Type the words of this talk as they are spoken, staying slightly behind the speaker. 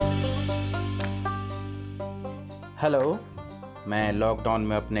Hello. मैं lockdown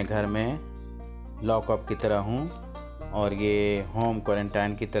में अपने घर में लॉकअप की तरह हूँ और ये होम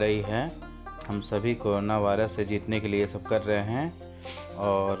क्वारंटाइन की तरह ही है। हम सभी कोरोना वायरस से जीतने के लिए सब कर रहे हैं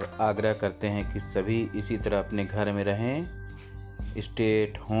और आग्रह करते हैं कि सभी इसी तरह अपने घर में रहें। Stay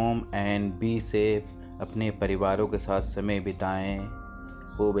at home and be safe. अपने परिवारों के साथ समय बिताएं,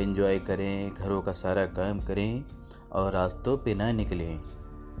 खूब एंजॉय करें, घरों का सारा काम करें और रास्तों पे ना निकलें।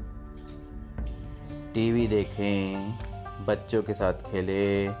 टीवी देखें, बच्चों के साथ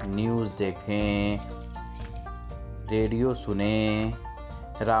खेलें, न्यूज़ देखें, रेडियो सुनें,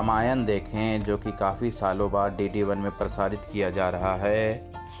 रामायण देखें जो कि काफ़ी सालों बाद DD1 में प्रसारित किया जा रहा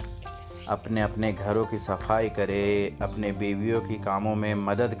है। अपने अपने घरों की सफाई करें, अपने बीवियों की कामों में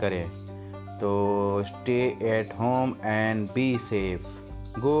मदद करें। तो stay at home and be safe.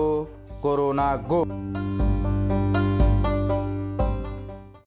 Go corona go.